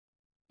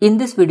In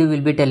this video,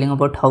 we'll be telling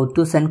about how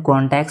to send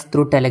contacts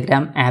through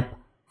Telegram app.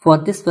 For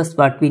this, first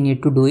what we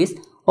need to do is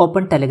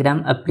open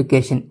Telegram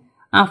application.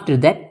 After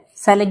that,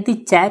 select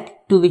the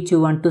chat to which you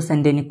want to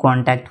send any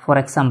contact. For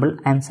example,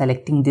 I am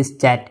selecting this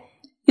chat.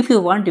 If you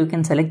want, you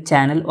can select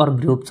channel or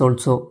groups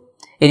also.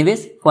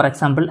 Anyways, for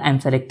example, I am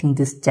selecting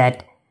this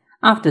chat.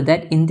 After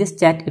that, in this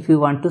chat, if you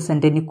want to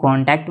send any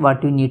contact,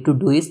 what you need to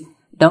do is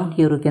down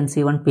here you can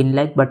see one pin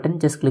like button.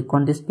 Just click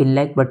on this pin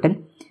like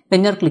button.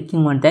 When you are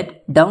clicking on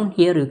that, down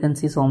here you can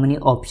see so many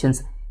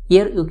options.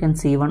 Here you can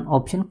see one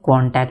option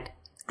contact.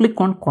 Click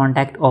on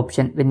contact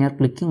option. When you are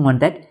clicking on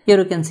that, here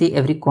you can see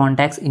every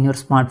contacts in your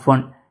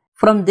smartphone.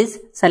 From this,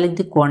 select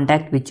the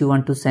contact which you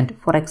want to send.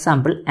 For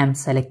example, I am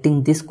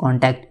selecting this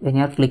contact. When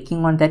you are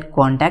clicking on that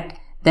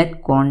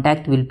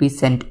contact will be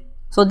sent.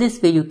 So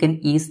this way you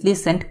can easily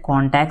send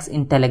contacts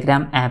in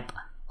Telegram app.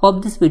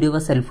 Hope this video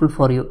was helpful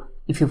for you.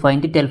 If you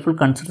find it helpful,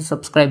 consider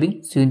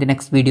subscribing. See you in the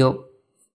next video.